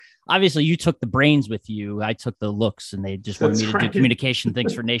obviously you took the brains with you. I took the looks, and they just wanted me to do communication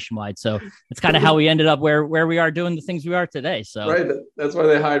things for Nationwide. So it's kind of how we ended up where we are doing the things we are today. So right, that's why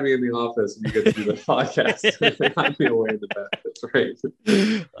they hired me in the office, and you get to do the podcast. They hired me away in the back. That's right.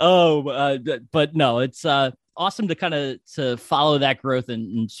 But no, it's awesome to kind of to follow that growth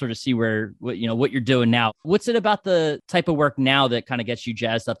and sort of see what you're doing now. What's it about the type of work now that kind of gets you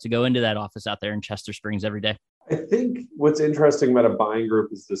jazzed up to go into that office out there in Chester Springs every day? I think what's interesting about a buying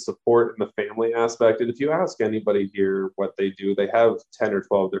group is the support and the family aspect. And if you ask anybody here what they do, they have 10 or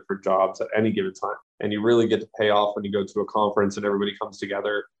 12 different jobs at any given time. And you really get to pay off when you go to a conference and everybody comes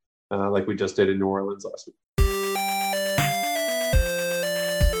together, like we just did in New Orleans last week.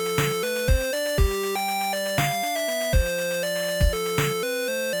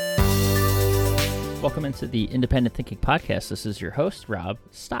 Welcome into the Independent Thinking Podcast. This is your host, Rob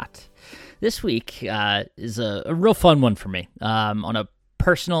Stott. This week is a real fun one for me on a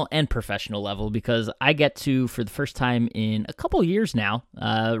personal and professional level, because I get to, for the first time in a couple years now,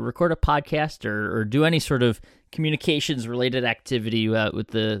 record a podcast or do any sort of communications-related activity with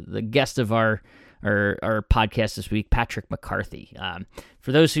the guest of our podcast this week, Patrick McCarthy.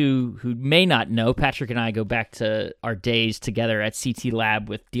 For those who may not know, Patrick and I go back to our days together at CT Lab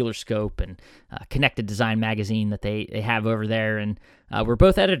with Dealer Scope and Connected Design magazine that they have over there, and we're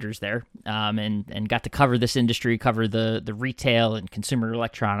both editors there, and got to cover this industry, cover the retail and consumer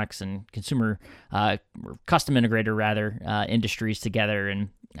electronics and consumer custom integrator rather industries together, and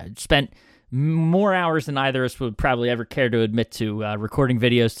spent more hours than either of us would probably ever care to admit to, recording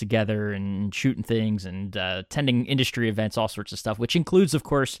videos together and shooting things and attending industry events, all sorts of stuff, which includes, of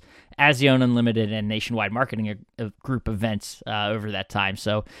course, Azione Unlimited and Nationwide Marketing Group events over that time.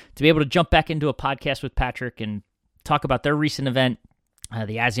 So to be able to jump back into a podcast with Patrick and talk about their recent event,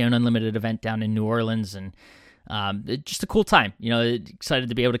 the Azione Unlimited event down in New Orleans, and just a cool time, excited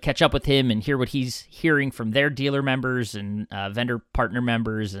to be able to catch up with him and hear what he's hearing from their dealer members and vendor partner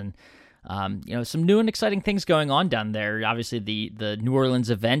members, and some new and exciting things going on down there. Obviously, the New Orleans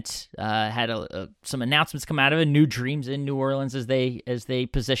event had some announcements come out of it, new dreams in New Orleans as they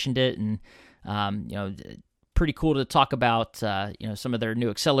positioned it, and pretty cool to talk about some of their new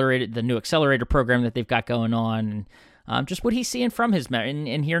accelerator program that they've got going on, and just what he's seeing from his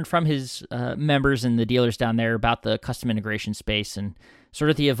and hearing from his members and the dealers down there about the custom integration space and sort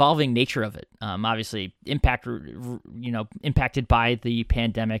of the evolving nature of it. Obviously, impacted by the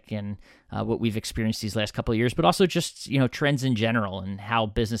pandemic and what we've experienced these last couple of years, but also just trends in general and how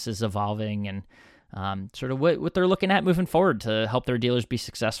business is evolving, and sort of what they're looking at moving forward to help their dealers be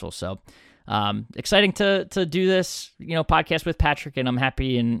successful. So exciting to do this podcast with Patrick, and I'm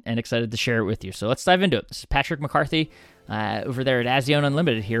happy and excited to share it with you. So let's dive into it. This is Patrick McCarthy over there at Azione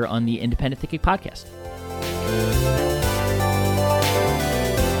Unlimited here on the Independent Thinking Podcast.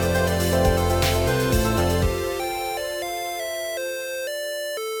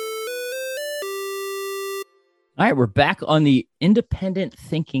 All right, we're back on the Independent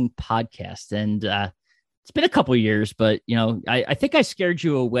Thinking Podcast, and it's been a couple of years, but I think I scared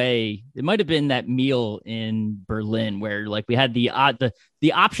you away. It might have been that meal in Berlin where we had the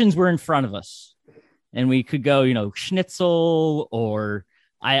options were in front of us, and we could go schnitzel or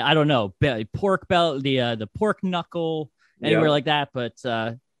I don't know, pork the pork knuckle, anywhere like that, but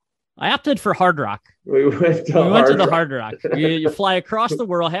I opted for Hard Rock. We went to the Hard Rock. You fly across the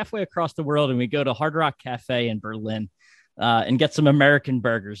world, halfway across the world, and we go to Hard Rock Cafe in Berlin and get some American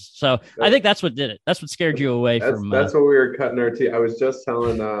burgers. So I think that's what did it. That's what scared you away from. That's what we were cutting our teeth. I was just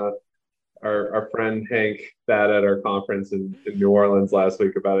telling our friend Hank that at our conference in New Orleans last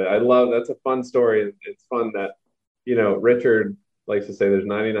week about it. That's a fun story. It's fun that, Richard likes to say there's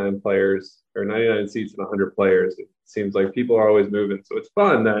 99 players or 99 seats and 100 players. It seems like people are always moving. So it's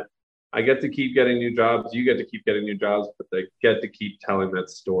fun that I get to keep getting new jobs. You get to keep getting new jobs, but they get to keep telling that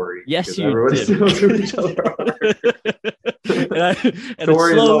story. Yes, you did. Each other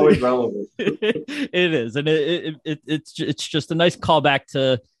story is always relevant. It is, and it's just a nice callback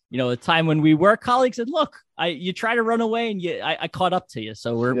to a time when we were colleagues. And look, you try to run away, and I caught up to you.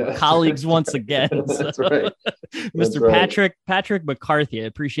 So we're colleagues once again. That's right, Mr. Right. Patrick McCarthy. I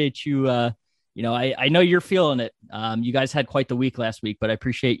appreciate you. I know you're feeling it. You guys had quite the week last week, but I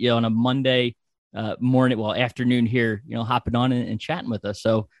appreciate you on a Monday afternoon here, hopping on and chatting with us.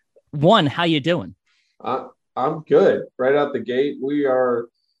 So how you doing? I'm good. Right out the gate. We are,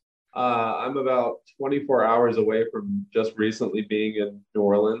 I'm about 24 hours away from just recently being in New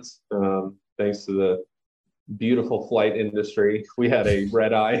Orleans. Thanks to the beautiful flight industry. We had a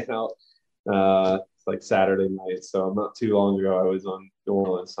red eye out. It's like Saturday night, so not too long ago I was on New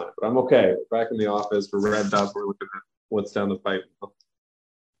Orleans time, but I'm okay. We're back in the office. We're revved up. We're looking at what's down the pipe.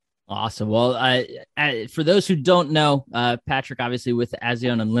 Awesome. Well, for those who don't know, Patrick, obviously with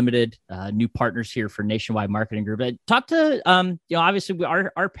Azione Unlimited, new partners here for Nationwide Marketing Group. Talk to, obviously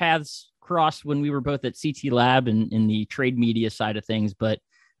our paths crossed when we were both at CT Lab and in the trade media side of things. But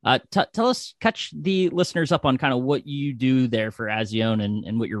tell us, catch the listeners up on kind of what you do there for Azione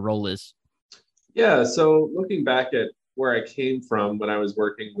and what your role is. Yeah. So looking back at where I came from when I was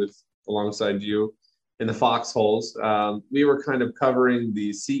working alongside you in the foxholes, we were kind of covering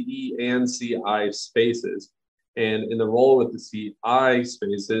the CE and CI spaces. And in the role with the CI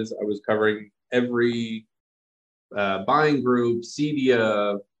spaces, I was covering every buying group,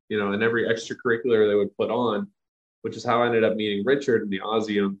 CEDIA, and every extracurricular they would put on, which is how I ended up meeting Richard and the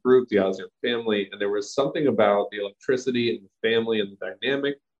Azione group, the Azione family. And there was something about the electricity and the family and the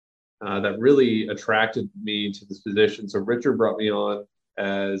dynamic that really attracted me to this position. So Richard brought me on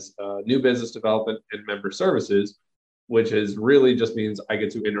as new business development and member services, which is really just means I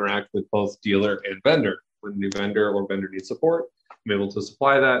get to interact with both dealer and vendor. When a new vendor or vendor needs support, I'm able to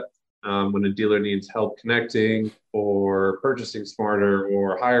supply that. When a dealer needs help connecting or purchasing smarter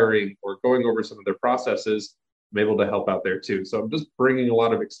or hiring or going over some of their processes, I'm able to help out there too. So I'm just bringing a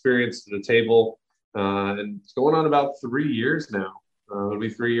lot of experience to the table. And it's going on about 3 years now. It'll be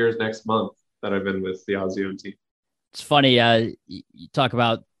 3 years next month that I've been with the Azione team. It's funny. You talk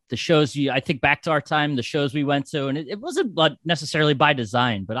about the shows. I think back to our time, the shows we went to, and it wasn't necessarily by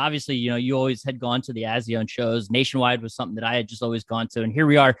design, but obviously, you always had gone to the Azione shows. Nationwide was something that I had just always gone to. And here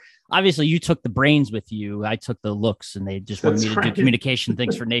we are. Obviously, you took the brains with you. I took the looks, and they just wanted me to do communication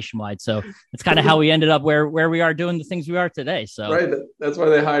things for Nationwide. So it's kind of how we ended up where we are doing the things we are today. So right. That's why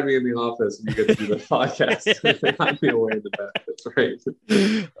they hide me in the office and you get to do the podcast. They hide me away in the back. That's right.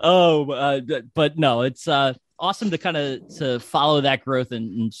 But no, it's awesome to kind of to follow that growth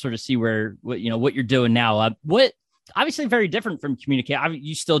and sort of see what you're doing now. What obviously very different from communicate.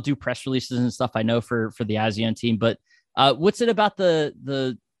 You still do press releases and stuff, I know, for the Azione team, but what's it about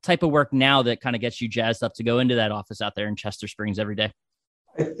the type of work now that kind of gets you jazzed up to go into that office out there in Chester Springs every day?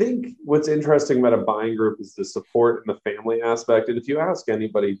 I think what's interesting about a buying group is the support and the family aspect. And if you ask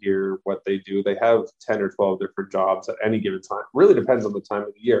anybody here what they do, they have 10 or 12 different jobs at any given time. Really depends on the time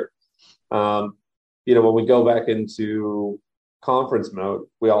of the year. When we go back into conference mode,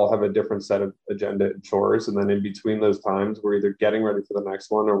 we all have a different set of agenda and chores. And then in between those times, we're either getting ready for the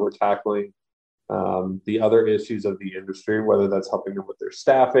next one or we're tackling the other issues of the industry, whether that's helping them with their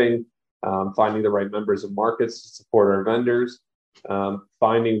staffing, finding the right members of markets to support our vendors,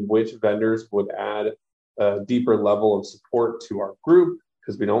 finding which vendors would add a deeper level of support to our group,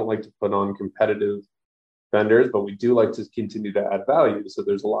 because we don't like to put on competitive vendors, but we do like to continue to add value. So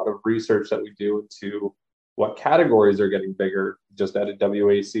there's a lot of research that we do into what categories are getting bigger. Just added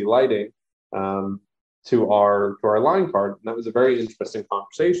WAC lighting to our line card. And that was a very interesting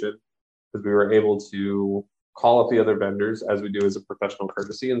conversation because we were able to call up the other vendors as we do as a professional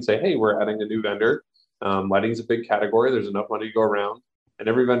courtesy and say, hey, we're adding a new vendor. Lighting's a big category. There's enough money to go around. And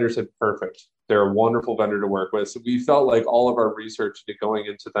every vendor said, perfect. They're a wonderful vendor to work with. So we felt like all of our research going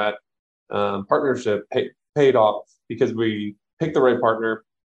into that partnership paid off because we picked the right partner,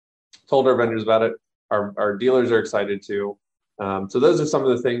 told our vendors about it. Our dealers are excited too. So those are some of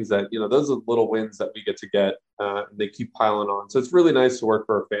the things that, those are little wins that we get to get, and they keep piling on. So it's really nice to work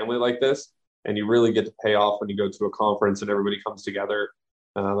for a family like this, and you really get to pay off when you go to a conference and everybody comes together,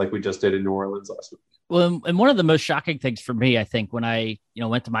 like we just did in New Orleans last week. Well, and one of the most shocking things for me, I think, when I,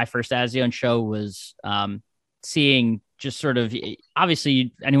 went to my first Azione show was seeing just sort of,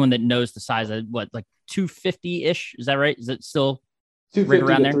 obviously, anyone that knows the size of like 250-ish, is that right? Is it still 250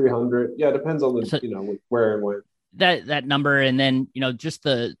 around to there? 300? Yeah, it depends on the, where and when. That number, and then, just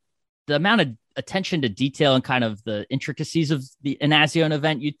the amount of attention to detail and kind of the intricacies of an Azione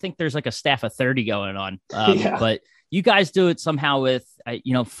event. You'd think there's like a staff of 30 going on, but you guys do it somehow with,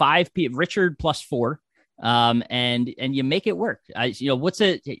 5 people, Richard plus 4. And you make it work. What's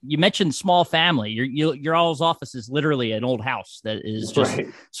it? You mentioned small family. Your all's office is literally an old house that is just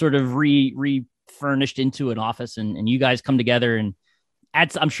sort of refurnished into an office, and you guys come together and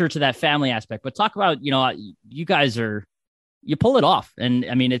adds, I'm sure, to that family aspect. But talk about, you guys you pull it off, and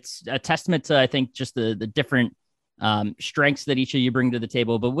I mean, it's a testament to, I think, just the different strengths that each of you bring to the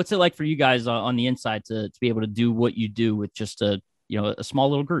table. But what's it like for you guys on the inside to be able to do what you do with just a small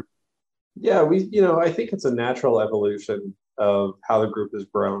little group? Yeah, I think it's a natural evolution of how the group has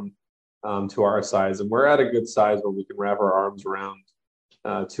grown to our size. And we're at a good size where we can wrap our arms around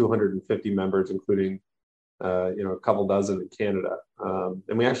 250 members, including, a couple dozen in Canada.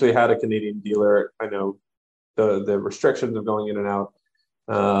 And we actually had a Canadian dealer. I know the restrictions of going in and out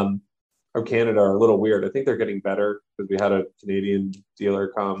of Canada are a little weird. I think they're getting better because we had a Canadian dealer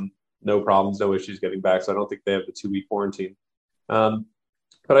come no problems, no issues getting back. So I don't think they have the 2-week quarantine. Um,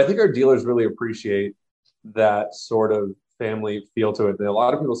 but I think our dealers really appreciate that sort of family feel to it. And a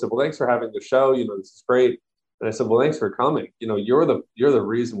lot of people said, "Well, thanks for having the show. This is great." And I said, "Well, thanks for coming. You're the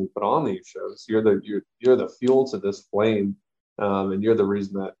reason we put on these shows. You're the fuel to this flame, and you're the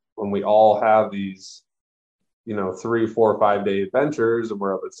reason that when we all have these, 3, 4, 5 day adventures, and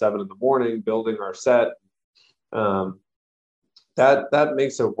we're up at 7 in the morning building our set, um, that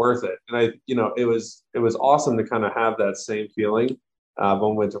makes it worth it." And it was awesome to kind of have that same feeling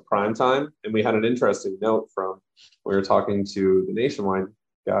when we went to prime time. And we had an interesting note from we were talking to the Nationwide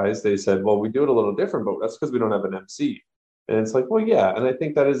guys. They said, "Well, we do it a little different, but that's because we don't have an MC." And it's like, well, yeah. And I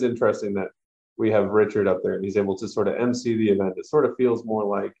think that is interesting that we have Richard up there and he's able to sort of MC the event. It sort of feels more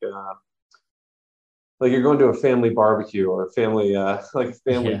like you're going to a family barbecue or a family like a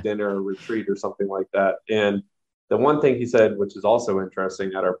family dinner or retreat or something like that. And the one thing he said, which is also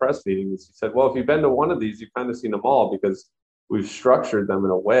interesting at our press meeting, is he said, "Well, if you've been to one of these, you've kind of seen them all because we've structured them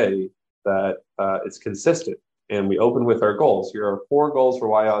in a way that it's consistent. And we open with our goals. Here are 4 goals for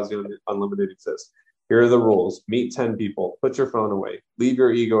why Azione Unlimited exists. Here are the rules. Meet 10 people. Put your phone away. Leave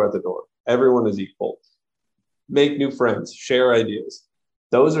your ego at the door. Everyone is equal. Make new friends. Share ideas."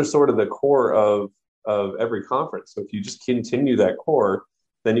 Those are sort of the core of every conference. So if you just continue that core,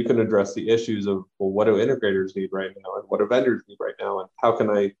 then you can address the issues of, well, what do integrators need right now? And what do vendors need right now? And how can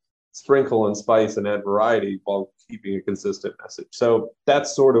I sprinkle and spice and add variety while keeping a consistent message? So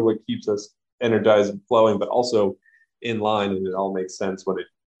that's sort of what keeps us energized and flowing, but also in line, and it all makes sense when it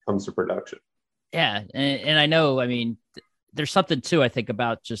comes to production. Yeah. And I know, I mean, there's something too, I think,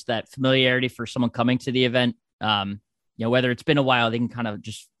 about just that familiarity for someone coming to the event. Whether it's been a while, they can kind of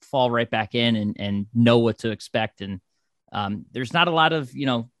just fall right back in and know what to expect. And there's not a lot of,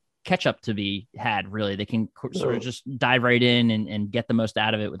 catch up to be had, really. They can sort of just dive right in and get the most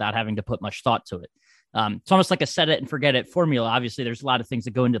out of it without having to put much thought to it. It's almost like a set it and forget it formula. Obviously, there's a lot of things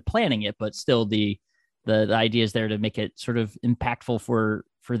that go into planning it, but still the idea is there to make it sort of impactful for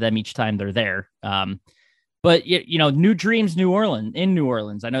them each time they're there. But New Dreams, New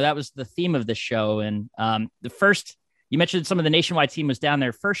Orleans. I know that was the theme of this show. And the first, you mentioned some of the Nationwide team was down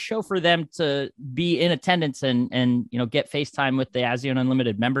there. First show for them to be in attendance and get FaceTime with the Azione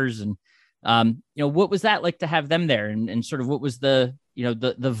Unlimited members. And what was that like to have them there? And sort of what was the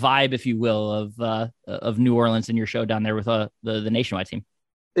vibe, if you will, of New Orleans and your show down there with the Nationwide team?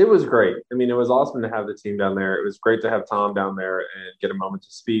 It was great. I mean, it was awesome to have the team down there. It was great to have Tom down there and get a moment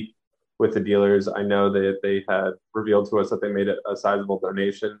to speak with the dealers. I know that they had revealed to us that they made a sizable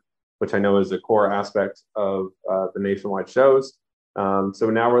donation, which I know is a core aspect of the Nationwide shows. So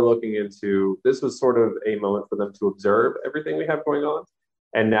now we're looking into, this was sort of a moment for them to observe everything we have going on.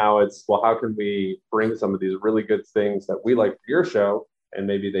 And now it's, well, how can we bring some of these really good things that we like for your show, and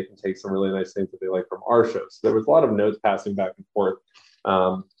maybe they can take some really nice things that they like from our shows. So there was a lot of notes passing back and forth.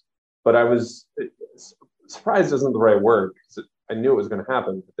 But I was surprised isn't the right word, because I knew it was going to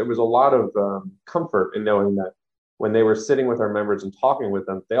happen. But there was a lot of comfort in knowing that when they were sitting with our members and talking with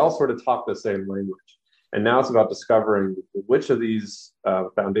them, they all sort of talk the same language. And now it's about discovering which of these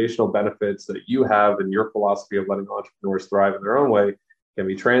foundational benefits that you have in your philosophy of letting entrepreneurs thrive in their own way can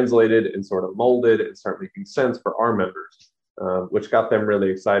be translated and sort of molded and start making sense for our members, which got them really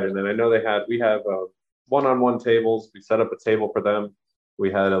excited. And I know we have one-on-one tables. We set up a table for them. We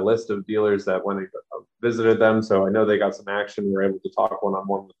had a list of dealers that went and visited them. So I know they got some action. We were able to talk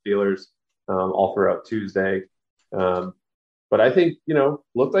one-on-one with dealers all throughout Tuesday. But I think,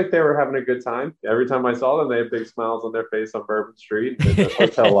 looked like they were having a good time. Every time I saw them, they had big smiles on their face on Bourbon Street in the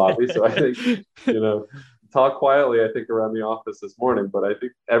hotel lobby. So I think, talk quietly, I think, around the office this morning, but I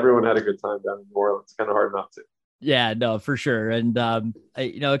think everyone had a good time down in New Orleans. It's kind of hard not to. Yeah, no, for sure. And,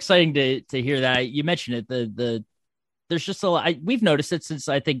 exciting to hear that. You mentioned it, there's just a lot. We've noticed it since,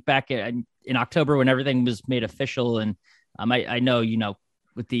 I think, back in October when everything was made official. And I know,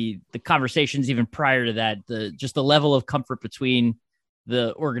 with the conversations even prior to that, the level of comfort between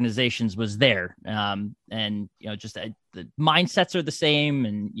the organizations was there. And, just the mindsets are the same,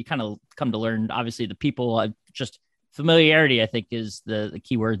 and you kind of come to learn, obviously, the people, just familiarity, I think, is the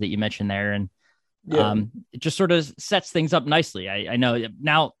key word that you mentioned there. And it just sort of sets things up nicely. I know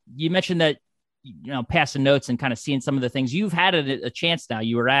now you mentioned that, passing notes and kind of seeing some of the things you've had a chance now.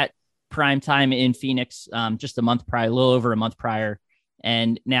 You were at Prime Time in Phoenix just a little over a month prior.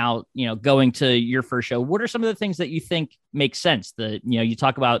 And now, going to your first show, what are some of the things that you think make sense? You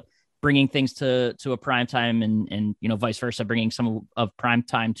talk about bringing things to a prime time and vice versa, bringing some of prime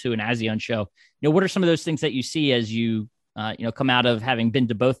time to an Azione show. What are some of those things that you see as you, come out of having been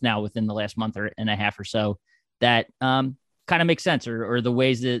to both now within the last month and a half or so that come kind of makes sense, or the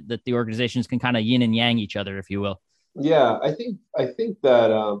ways that the organizations can kind of yin and yang each other, if you will. Yeah, I think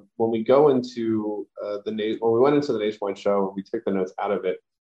that when we go into when we went into the Nationwide show and we took the notes out of it,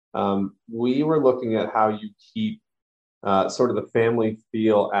 we were looking at how you keep sort of the family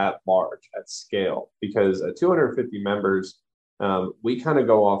feel at large, at scale, because at 250 members, we kind of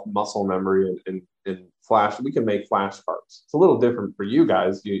go off muscle memory and flash. We can make flashcards. It's a little different for you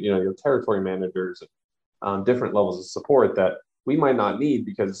guys. You know, your territory managers, different levels of support that we might not need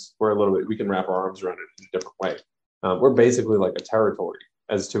because we can wrap our arms around it in a different way. We're basically like a territory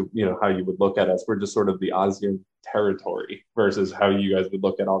as to, how you would look at us. We're just sort of the ASEAN territory versus how you guys would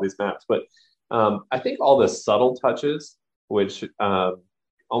look at all these maps. But I think all the subtle touches, which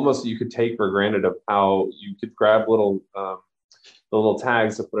almost you could take for granted, of how you could grab the little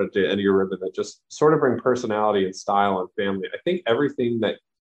tags to put at the end of your ribbon that just sort of bring personality and style and family. I think everything that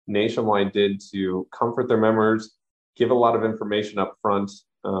Nationwide did to comfort their members, give a lot of information up front,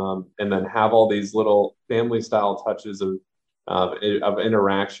 and then have all these little family style touches of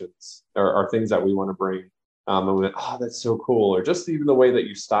interactions are things that we want to bring. And we went, oh, that's so cool. Or just even the way that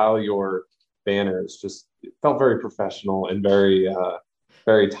you style your banners, just felt very professional and very,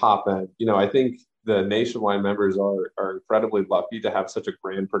 very top end. I think the Nationwide members are incredibly lucky to have such a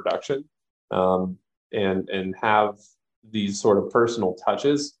grand production, and have these sort of personal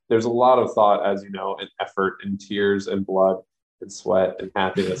touches. There's a lot of thought, as you know, and effort and tears and blood and sweat and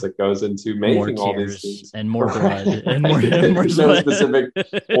happiness that goes into making all these things, and more blood and more no sweat. specific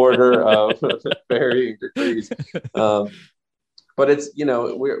order of varying degrees. But it's,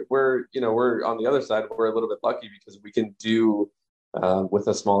 we're on the other side. We're a little bit lucky because we can do, with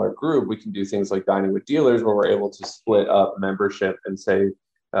a smaller group, we can do things like dining with dealers, where we're able to split up membership and say,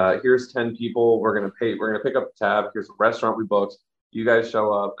 here's 10 people. We're going to pick up the tab. Here's a restaurant we booked. You guys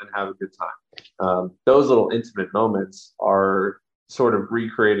show up and have a good time. Those little intimate moments are sort of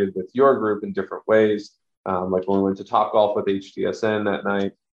recreated with your group in different ways. Like when we went to Top Golf with HDSN that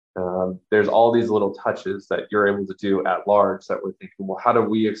night, there's all these little touches that you're able to do at large that we're thinking, well, how do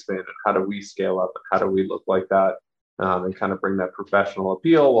we expand it? How do we scale up? And how do we look like that? And kind of bring that professional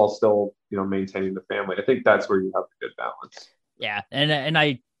appeal while still, maintaining the family. I think that's where you have a good balance. Yeah. And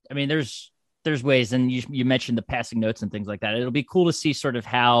I mean, there's ways, and you mentioned the passing notes and things like that. It'll be cool to see sort of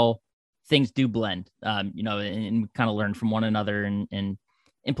how things do blend, and kind of learn from one another and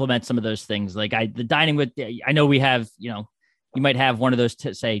implement some of those things. Like the dining with, I know we have, you might have one of those,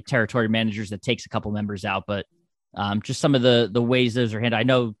 say, territory managers that takes a couple members out, but just some of the ways those are handled. I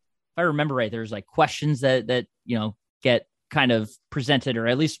know, if I remember right, there's like questions that get kind of presented, or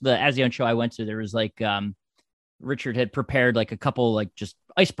at least the Azione show I went to, there was like, Richard had prepared like a couple, like just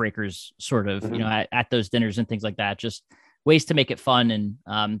icebreakers sort of, at those dinners and things like that, just ways to make it fun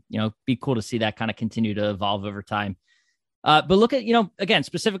and, be cool to see that kind of continue to evolve over time. But look at, again,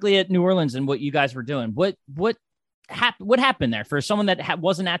 specifically at New Orleans and what you guys were doing, what happened there for someone that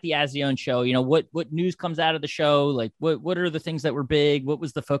wasn't at the Azione show? What news comes out of the show? Like what are the things that were big? What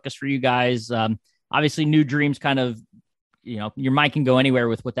was the focus for you guys? Obviously new dreams kind of, your mind can go anywhere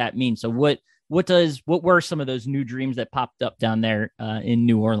with what that means. So what were some of those new dreams that popped up down there in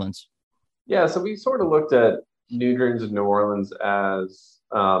New Orleans? Yeah, so we sort of looked at New Dreams in New Orleans as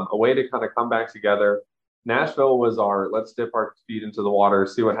a way to kind of come back together. Nashville was let's dip our feet into the water,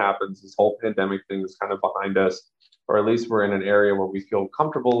 see what happens. This whole pandemic thing is kind of behind us, or at least we're in an area where we feel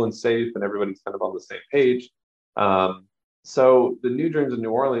comfortable and safe and everybody's kind of on the same page. So the New Dreams in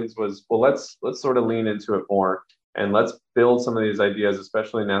New Orleans was, well, let's sort of lean into it more. And let's build some of these ideas,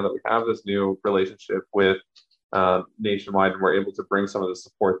 especially now that we have this new relationship with Nationwide, and we're able to bring some of the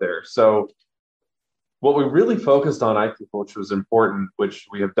support there. So what we really focused on, I think, which was important, which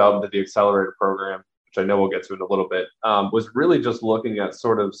we have dubbed the Accelerator Program, which I know we'll get to in a little bit, was really just looking at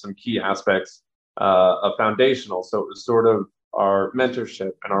sort of some key aspects of foundational. So it was sort of our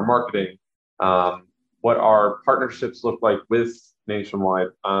mentorship and our marketing, what our partnerships look like with Nationwide,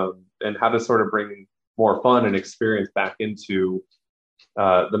 and how to sort of bring more fun and experience back into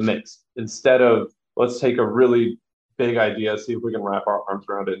the mix, instead of let's take a really big idea, see if we can wrap our arms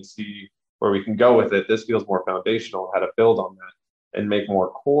around it and see where we can go with it. This feels more foundational, how to build on that and make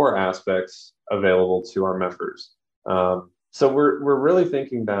more core aspects available to our members. So we're really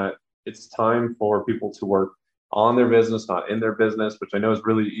thinking that it's time for people to work on their business, not in their business, which I know is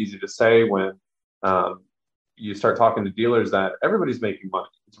really easy to say when you start talking to dealers that everybody's making money.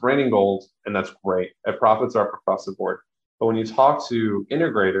 It's raining gold, and that's great. And profits are up across the board. But when you talk to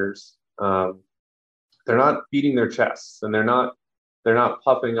integrators, they're not beating their chests, and they're not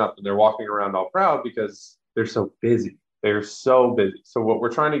puffing up and they're walking around all proud because they're so busy. They're so busy. So what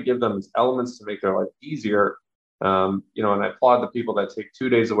we're trying to give them is elements to make their life easier, And I applaud the people that take 2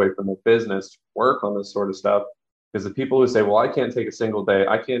 days away from their business to work on this sort of stuff. Because the people who say, well, I can't take a single day,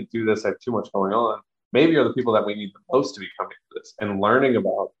 I can't do this, I have too much going on, maybe are the people that we need the most to be coming to this and learning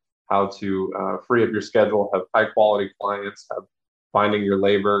about how to free up your schedule, have high quality clients, have finding your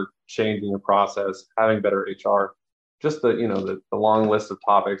labor, changing your process, having better HR. Just the long list of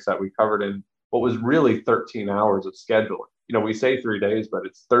topics that we covered in what was really 13 hours of scheduling. We say 3 days, but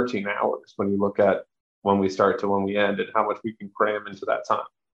it's 13 hours when you look at when we start to when we end and how much we can cram into that time.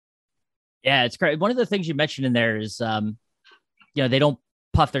 Yeah, it's great. One of the things you mentioned in there is, they don't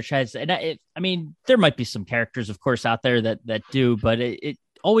puff their chests. And I mean, there might be some characters, of course, out there that do, but it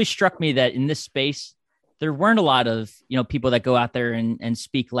always struck me that in this space, there weren't a lot of, people that go out there and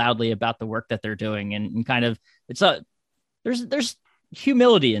speak loudly about the work that they're doing. And kind of, there's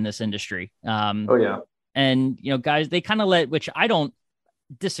humility in this industry. Oh yeah. And, guys, they kind of which I don't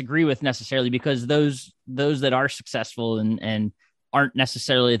disagree with necessarily, because those that are successful and aren't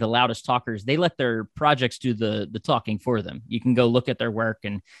necessarily the loudest talkers, they let their projects do the talking for them. You can go look at their work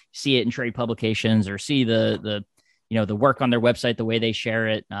and see it in trade publications or see the work on their website, the way they share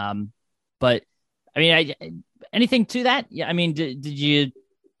it. But I mean, anything to that? Yeah. I mean, did you,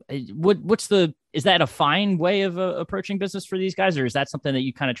 is that a fine way of approaching business for these guys? Or is that something that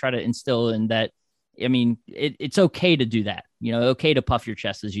you kind of try to instill in that? I mean, it's okay to do that, okay to puff your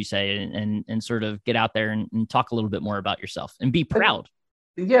chest, as you say, and sort of get out there and talk a little bit more about yourself and be proud.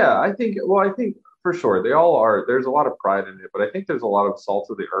 Yeah, I think for sure they all are. There's a lot of pride in it, but I think there's a lot of salt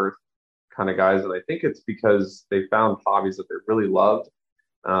of the earth kind of guys. And I think it's because they found hobbies that they really loved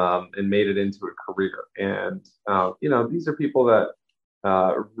and made it into a career. And, these are people that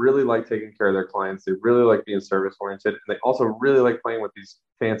really like taking care of their clients. They really like being service oriented. And they also really like playing with these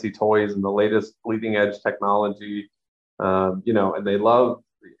fancy toys and the latest bleeding edge technology. And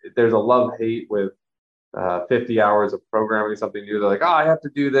there's a love hate with 50 hours of programming something new. They're like, oh, I have to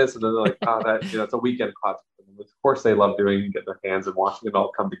do this. And then they're like, oh, it's a weekend project. And of course they love doing it, get their hands and watching it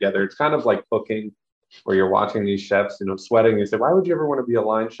all come together. It's kind of like cooking where you're watching these chefs, sweating. You say, why would you ever want to be a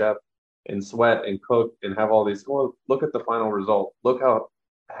line chef and sweat and cook and have all these? Well, look at the final result. Look how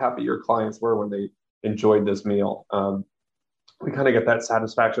happy your clients were when they enjoyed this meal. We kind of get that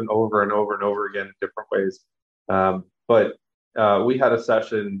satisfaction over and over and over again in different ways. But we had a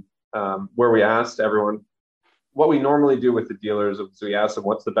session where we asked everyone what we normally do with the dealers. So we asked them,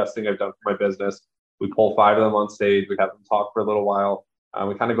 what's the best thing I've done for my business? We pull 5 of them on stage. We have them talk for a little while.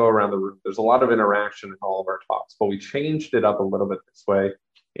 We kind of go around the room. There's a lot of interaction in all of our talks, but we changed it up a little bit this way.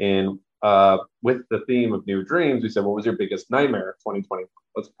 And with the theme of new dreams, we said, what was your biggest nightmare of 2020?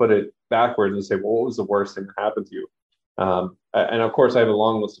 Let's put it backwards and say, well, what was the worst thing that happened to you? And of course, I have a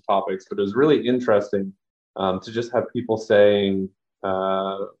long list of topics, but it was really interesting to just have people saying,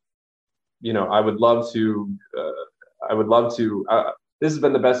 I would love to, this has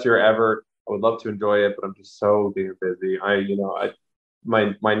been the best year ever. I would love to enjoy it, but I'm just so damn busy.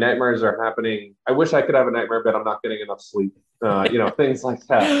 My nightmares are happening. I wish I could have a nightmare, but I'm not getting enough sleep. Things like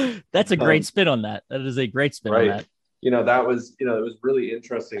that. That's a great spin on that. That is a great spin on that. That was, it was really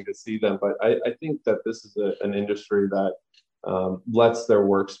interesting to see them. But I think that this is an industry that lets their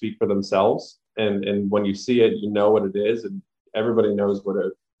work speak for themselves. And when you see it, you know what it is. And everybody knows what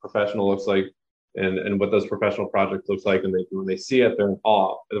a professional looks like and what those professional projects looks like. And when they see it, they're in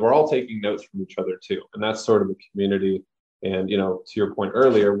awe. And we're all taking notes from each other too. And that's sort of a community. And, to your point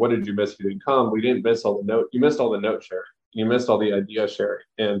earlier, what did you miss if you didn't come? We didn't miss all the note. You missed all the note sharing. You missed all the idea sharing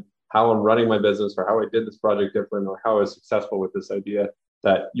and how I'm running my business or how I did this project different or how I was successful with this idea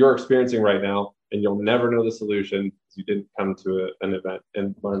that you're experiencing right now. And you'll never know the solution because you didn't come to an event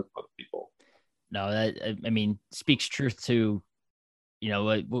and learn from other people. No, I mean, speaks truth to,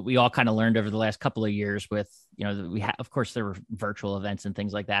 what we all kind of learned over the last couple of years with, of course, there were virtual events and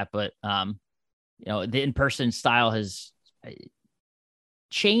things like that, but, the in-person style has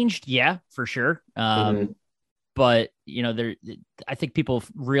changed. Yeah, for sure. But, I think people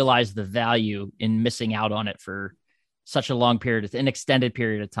realize the value in missing out on it for such a long period, an extended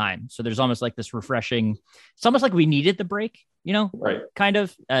period of time. So there's almost like this refreshing, it's almost like we needed the break, right. Kind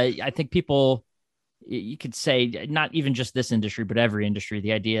of. I think people, you could say not even just this industry, but every industry,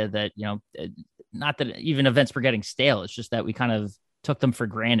 the idea that, not that even events were getting stale. It's just that we kind of took them for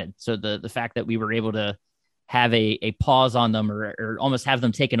granted. So the fact that we were able to have a pause on them or almost have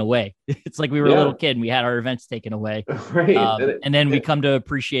them taken away. It's like we were a little kid and we had our events taken away. Right. And then we come to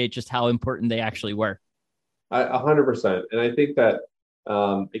appreciate just how important they actually were. 100%. And I think that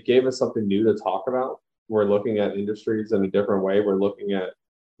it gave us something new to talk about. We're looking at industries in a different way. We're looking at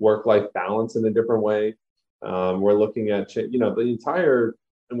work-life balance in a different way. We're looking at, the entire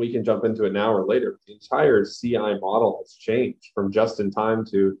and we can jump into it now or later. The entire CI model has changed from just in time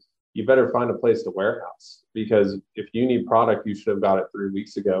to you better find a place to warehouse, because if you need product, you should have got it 3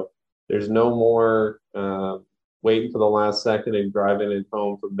 weeks ago. There's no more waiting for the last second and driving it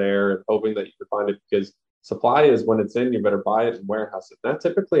home from there and hoping that you can find it, because supply is when it's in, you better buy it and warehouse it. That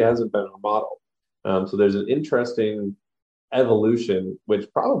typically hasn't been our model. So there's an interesting evolution,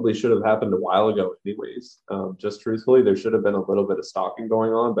 which probably should have happened a while ago anyways. Just truthfully, there should have been a little bit of stocking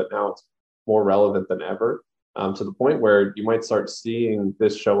going on, but now it's more relevant than ever. To the point where you might start seeing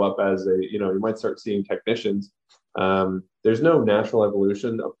this show up as you might start seeing technicians. There's no natural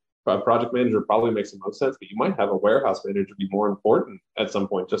evolution. A project manager probably makes the most sense, but you might have a warehouse manager be more important at some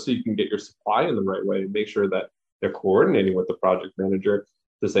point, just so you can get your supply in the right way and make sure that they're coordinating with the project manager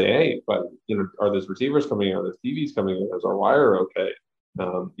to say, hey, but are those receivers coming out? Are those TVs coming in? Is our wire okay?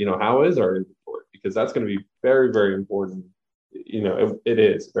 How is our inventory? Because that's going to be very, very important. It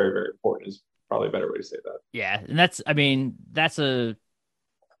is very, very important is probably a better way to say that. Yeah. And that's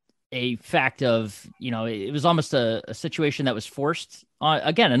a fact of, it was almost a situation that was forced.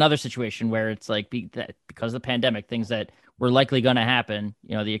 Again, another situation where it's like because of the pandemic, things that were likely going to happen,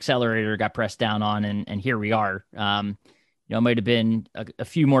 the accelerator got pressed down on, and here we are. It might have been a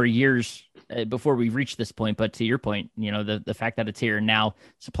few more years before we reached this point, but to your point, the fact that it's here now,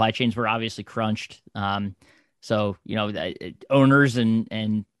 supply chains were obviously crunched. So owners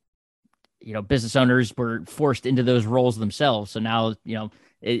and business owners were forced into those roles themselves. So now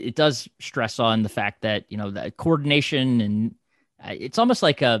it does stress on the fact that that coordination, and it's almost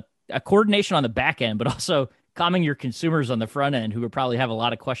like a coordination on the back end, but also calming your consumers on the front end who would probably have a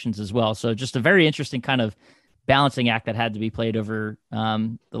lot of questions as well. So just a very interesting kind of balancing act that had to be played over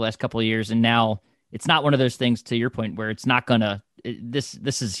the last couple of years. And now it's not one of those things, to your point, where it's not gonna, this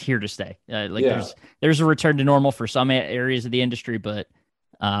is here to stay. There's a return to normal for some areas of the industry, but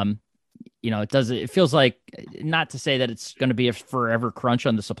it feels like, not to say that it's going to be a forever crunch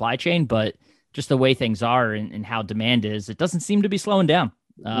on the supply chain, but just the way things are and how demand is, it doesn't seem to be slowing down.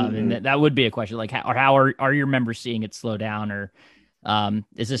 And that would be a question, like how are your members seeing it slow down, or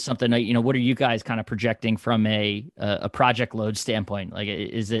is this something that, what are you guys kind of projecting from a project load standpoint? Like,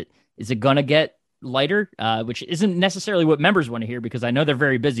 is it going to get lighter, which isn't necessarily what members want to hear, because I know they're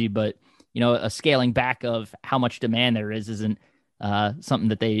very busy, but a scaling back of how much demand there isn't something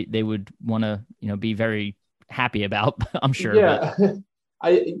that they would want to, be very happy about, I'm sure. Yeah.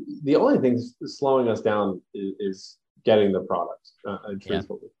 The only thing slowing us down is getting the product,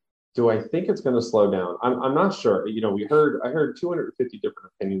 truthfully. Yeah. Do I think it's going to slow down? I'm not sure. I heard 250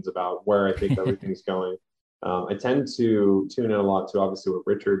 different opinions about where I think everything's going. I tend to tune in a lot to, obviously, with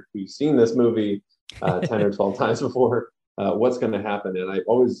Richard, who's seen this movie 10 or 12 times before, what's going to happen. And I've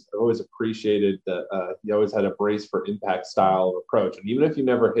always appreciated that he always had a brace for impact style approach. And even if you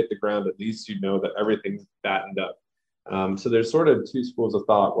never hit the ground, at least you know that everything's battened up. So there's sort of two schools of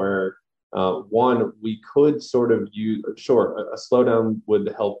thought where, one, we could sort of use, a slowdown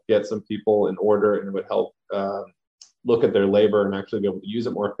would help get some people in order, and it would help look at their labor and actually be able to use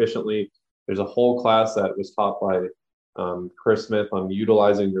it more efficiently. There's a whole class that was taught by Chris Smith on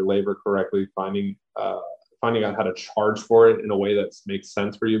utilizing your labor correctly, finding out how to charge for it in a way that makes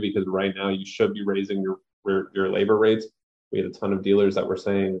sense for you, because right now you should be raising your labor rates. We had a ton of dealers that were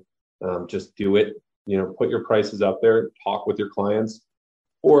saying, just do it, put your prices up there, talk with your clients,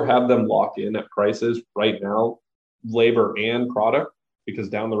 or have them lock in at prices right now, labor and product, because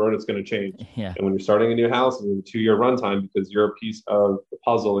down the road it's going to change. Yeah. And when you're starting a new house and you have a 2-year runtime, because you're a piece of the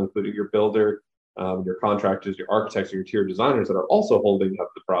puzzle, including your builder, your contractors, your architects, your interior designers that are also holding up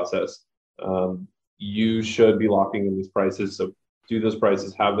the process, you should be locking in these prices. So do those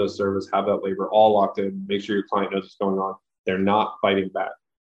prices, have those service, have that labor all locked in, make sure your client knows what's going on. They're not fighting back.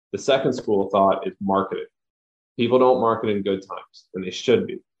 The second school of thought is marketing. People don't market in good times, and they should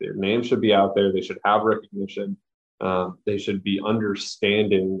be. Their name should be out there. They should have recognition. They should be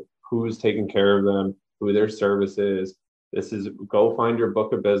understanding who's taking care of them, who their service is. This is, go find your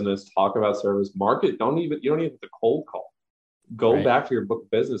book of business, talk about service, market. You don't even have to cold call. Go back to your book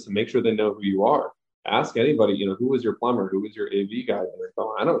of business and make sure they know who you are. Ask anybody, who was your plumber, who was your AV guy? And they're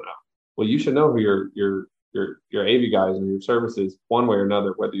going, I don't know. Well, you should know who your AV guys and your services, one way or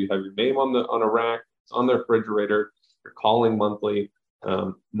another, whether you have your name on a rack, it's on the refrigerator, you're calling monthly.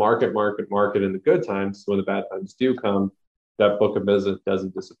 Market in the good times. When the bad times do come, that book of business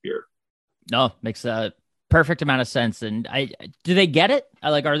doesn't disappear. No, makes a perfect amount of sense. And do they get it?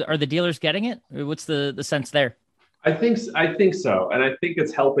 Are the dealers getting it? What's the sense there? I think so, and I think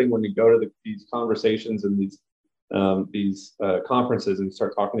it's helping when you go to these conversations and these conferences and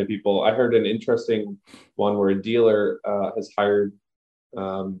start talking to people. I heard an interesting one where a dealer has hired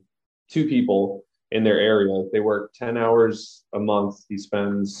two people in their area. They work 10 hours a month. He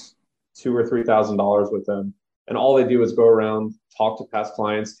spends $2,000 or $3,000 with them. And all they do is go around, talk to past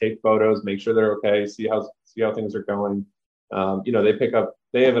clients, take photos, make sure they're okay, see how things are going.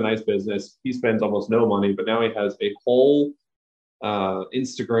 They have a nice business. He spends almost no money, but now he has a whole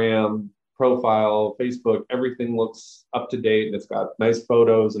Instagram profile, Facebook, everything looks up to date and it's got nice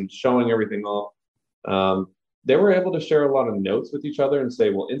photos and showing everything off. They were able to share a lot of notes with each other and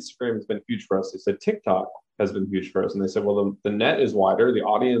say, well, Instagram has been huge for us. They said TikTok has been huge for us. And they said, well, the net is wider. The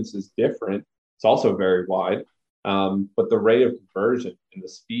audience is different. It's also very wide. But the rate of conversion and the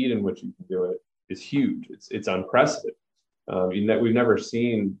speed in which you can do it is huge. It's unprecedented. We've never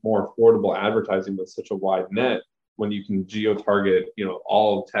seen more affordable advertising with such a wide net when you can geo-target,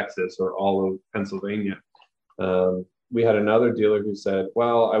 all of Texas or all of Pennsylvania. We had another dealer who said,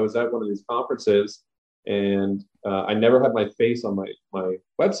 well, I was at one of these conferences and I never had my face on my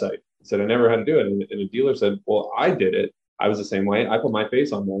website. He said, I never had to do it. And a dealer said, well, I did it. I was the same way. I put my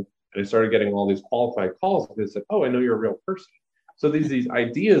face on there and I started getting all these qualified calls. And they said, oh, I know you're a real person. So these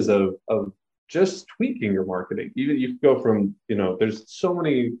ideas of just tweaking your marketing. Even you could go from, there's so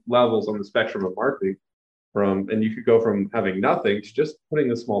many levels on the spectrum of marketing and you could go from having nothing to just putting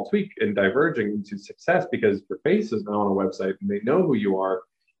a small tweak and diverging into success because your face is now on a website and they know who you are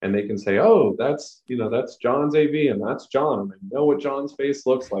and they can say, oh, that's John's AV and that's John. And I know what John's face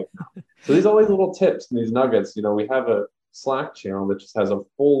looks like now. So these always little tips and these nuggets, we have a Slack channel that just has a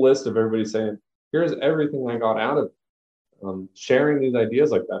full list of everybody saying, here's everything I got out of it. Sharing these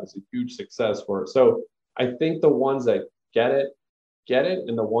ideas like that is a huge success for it. So I think the ones that get it,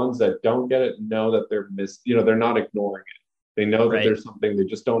 and the ones that don't get it know that they're they're not ignoring it. They know that there's something, they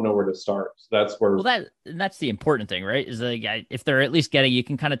just don't know where to start. So that's where. Well, that's the important thing, right? Is if they're at least getting, you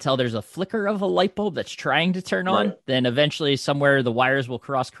can kind of tell there's a flicker of a light bulb that's trying to turn on. Then eventually somewhere the wires will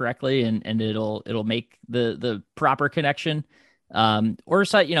cross correctly, and it'll make the proper connection. Or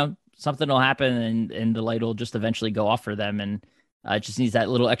so something will happen, and the light will just eventually go off for them, and it just needs that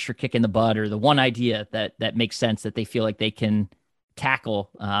little extra kick in the butt or the one idea that makes sense that they feel like they can tackle,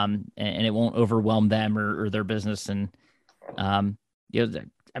 and it won't overwhelm them or their business. And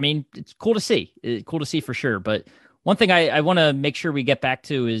it's cool to see. It's cool to see for sure. But one thing I want to make sure we get back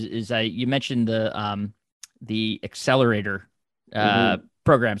to is you mentioned the accelerator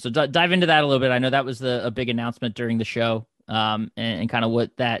program. So dive into that a little bit. I know that was a big announcement during the show, and kind of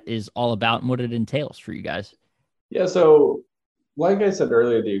what that is all about and what it entails for you guys. Yeah. So like I said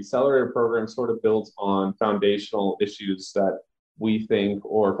earlier, the accelerator program sort of builds on foundational issues that we think,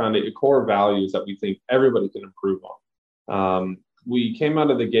 or core values that we think everybody can improve on. We came out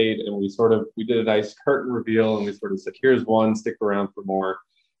of the gate and we did a nice curtain reveal and we sort of said, here's one, stick around for more.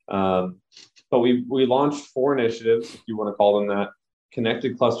 But we launched 4 initiatives, if you want to call them that: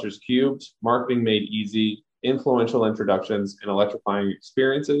 Connected Clusters Cubed, Marketing Made Easy, Influential Introductions, and Electrifying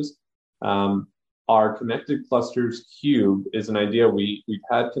Experiences. Our Connected Clusters Cubed is an idea. We've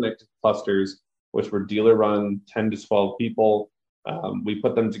had connected clusters, which were dealer run, 10 to 12 people. We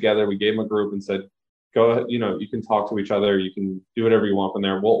put them together. We gave them a group and said, go ahead, you can talk to each other. You can do whatever you want from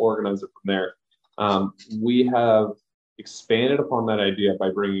there. We'll organize it from there. We have expanded upon that idea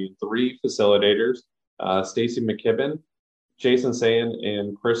by bringing 3 facilitators, Stacy McKibben, Jason Sayin,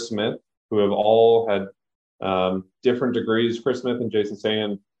 and Chris Smith, who have all had different degrees. Chris Smith and Jason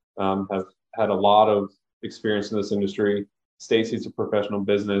Sayin have had a lot of experience in this industry. Stacy's a professional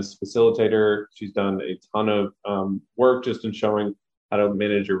business facilitator. She's done a ton of work just in showing how to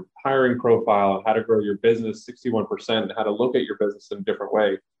manage your hiring profile, how to grow your business 61%, and how to look at your business in a different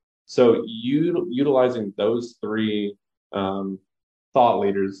way. So utilizing those 3 thought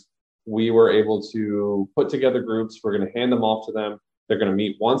leaders, we were able to put together groups. We're going to hand them off to them. They're going to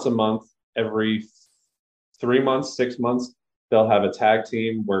meet once a month, every 3 months, 6 months. They'll have a tag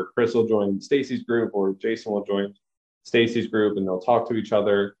team where Chris will join Stacy's group or Jason will join Stacy's group, and they'll talk to each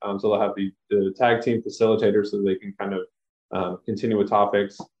other. So they'll have the tag team facilitators so they can kind of continue with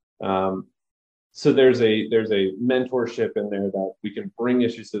topics. So there's a mentorship in there that we can bring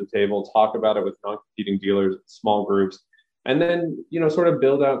issues to the table, talk about it with non-competing dealers, small groups, and then sort of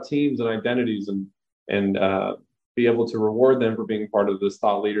build out teams and identities and be able to reward them for being part of this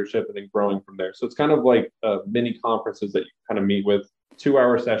thought leadership and then growing from there. So it's kind of like mini conferences that you kind of meet with,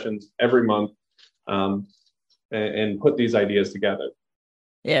 2-hour sessions every month, and put these ideas together.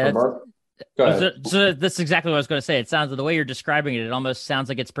 Yeah. So that's exactly what I was going to say. It sounds, the way you're describing it, it almost sounds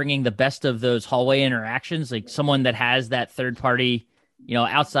like it's bringing the best of those hallway interactions, like someone that has that third party,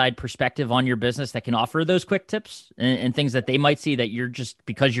 outside perspective on your business that can offer those quick tips and things that they might see that you're just,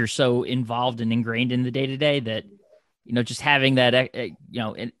 because you're so involved and ingrained in the day to day that, just having that,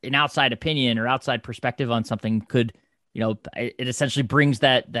 an outside opinion or outside perspective on something could, it essentially brings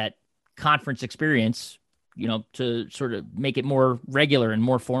that conference experience, to sort of make it more regular and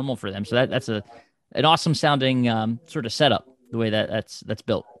more formal for them. So that's an awesome sounding sort of setup, the way that's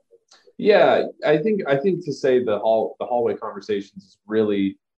built. Yeah, I think to say the hallway conversations is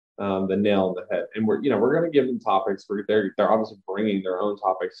really the nail on the head. And we're going to give them topics. They're obviously bringing their own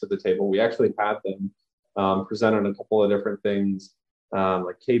topics to the table. We actually had them present on a couple of different things,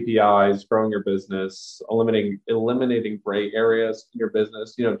 like KPIs, growing your business, eliminating gray areas in your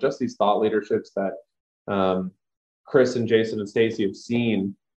business. Just these thought leaderships that Chris and Jason and Stacy have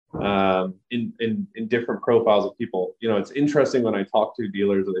seen in different profiles of people. It's interesting when I talk to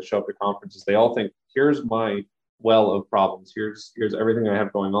dealers or they show up at conferences, they all think, here's my well of problems. Here's everything I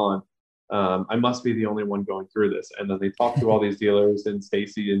have going on. I must be the only one going through this. And then they talk to all these dealers and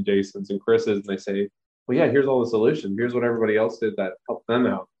Stacy and Jason's and Chris's, and they say, well, yeah, here's all the solutions. Here's what everybody else did that helped them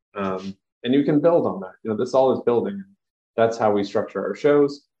out. And you can build on that. This all is building. That's how we structure our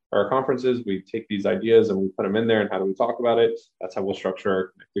shows, our conferences. We take these ideas and we put them in there, and how do we talk about it? That's how we'll structure our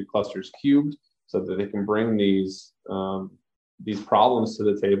Connected Clusters Cubed, so that they can bring these problems to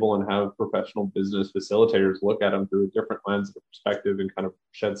the table and have professional business facilitators look at them through a different lens of perspective and kind of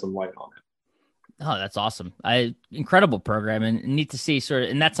shed some light on it. Oh, that's awesome. Incredible program, and neat to see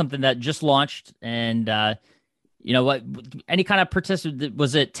and that's something that just launched. And, what, any kind of participant,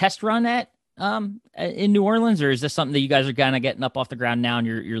 was it test run in New Orleans, or is this something that you guys are kind of getting up off the ground now and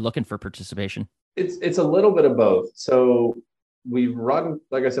you're looking for participation? It's a little bit of both. So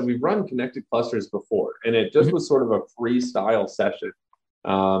like I said, we've run Connected Clusters before, and it just was sort of a freestyle session.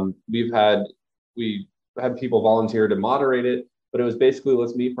 We had people volunteer to moderate it, but it was basically,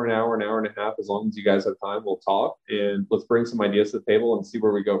 let's meet for an hour and a half. As long as you guys have time, we'll talk, and let's bring some ideas to the table and see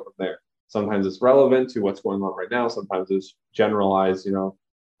where we go from there. Sometimes it's relevant to what's going on right now. Sometimes it's generalized,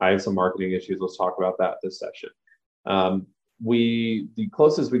 I have some marketing issues. Let's talk about that this session. The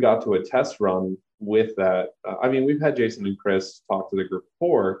closest we got to a test run with that, we've had Jason and Chris talk to the group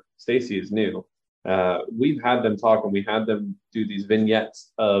before. Stacy is new. We've had them talk, and we had them do these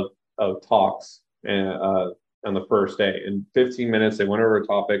vignettes of talks on the first day. In 15 minutes, they went over a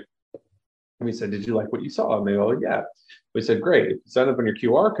topic. And we said, did you like what you saw? And they go, yeah. We said, great. If you sign up on your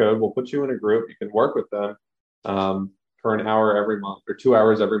QR code, we'll put you in a group. You can work with them for an hour every month or 2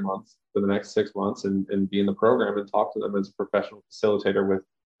 hours every month for the next 6 months, and be in the program and talk to them as a professional facilitator with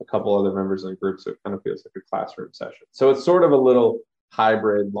a couple other members in the group. So it kind of feels like a classroom session. So it's sort of a little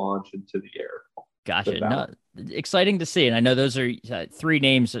hybrid launch into the air. Gotcha. No, exciting to see. And I know those are three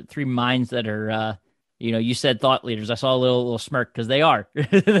minds that are, you said thought leaders. I saw a little smirk, because they are.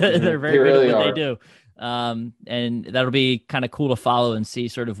 They're very good at what they do. And that'll be kind of cool to follow and see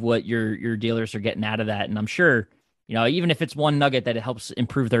sort of what your dealers are getting out of that. And I'm sure, even if it's one nugget that it helps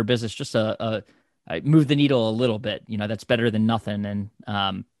improve their business, just move the needle a little bit, that's better than nothing. And,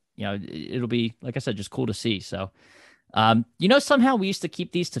 it'll be, like I said, just cool to see. So, somehow we used to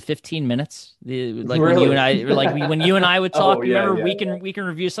keep these to 15 minutes. Really? When you and I would talk, we can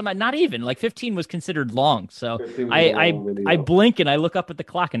review some, not even like 15 was considered long. So I blink and I look up at the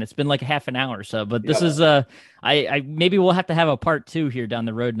clock and it's been like half an hour or so, but this is, I maybe we'll have to have a part 2 here down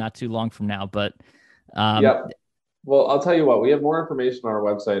the road, not too long from now, but, Well, I'll tell you what, we have more information on our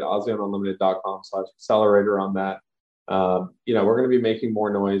website, azioneunlimited.com/accelerator on that. We're going to be making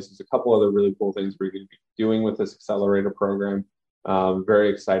more noise. There's a couple other really cool things we're going to be doing with this accelerator program. Very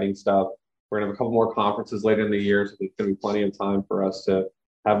exciting stuff. We're going to have a couple more conferences later in the year, so there's going to be plenty of time for us to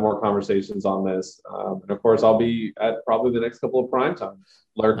have more conversations on this. And of course, I'll be at probably the next couple of prime times,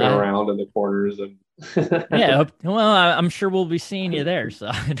 lurking around in the corners. And yeah, well, I'm sure we'll be seeing you there.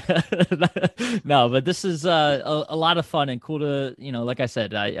 So no, but this is a lot of fun and cool to, like I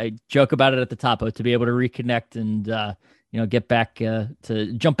said, I joke about it at the top, but to be able to reconnect and get back to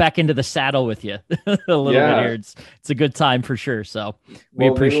jump back into the saddle with you a little bit here. It's a good time for sure. So we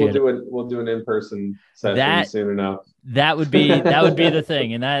appreciate it. We'll do an in-person session soon enough. That would be the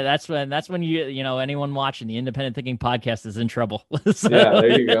thing, and that's when anyone watching the Independent Thinking podcast is in trouble. So. Yeah,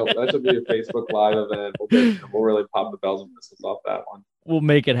 there you go. That should be a Facebook Live event. We'll really pop the bells and whistles off that one. We'll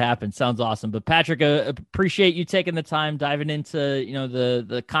make it happen. Sounds awesome. But Patrick, appreciate you taking the time, diving into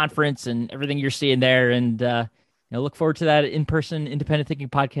the conference and everything you're seeing there, and look forward to that in-person Independent Thinking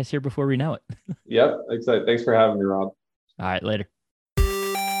podcast here before we know it. Yep, excited. Thanks for having me, Rob. All right, later.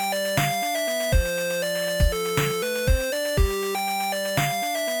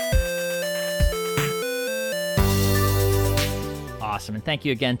 Awesome. And thank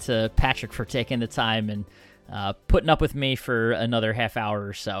you again to Patrick for taking the time and putting up with me for another half hour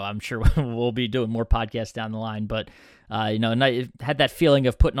or so. I'm sure we'll be doing more podcasts down the line, but and I had that feeling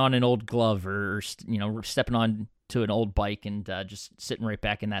of putting on an old glove or stepping on to an old bike and just sitting right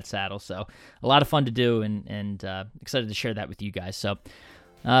back in that saddle. So a lot of fun to do, and excited to share that with you guys. So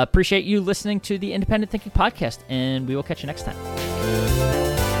appreciate you listening to the Independent Thinking Podcast, and we will catch you next time.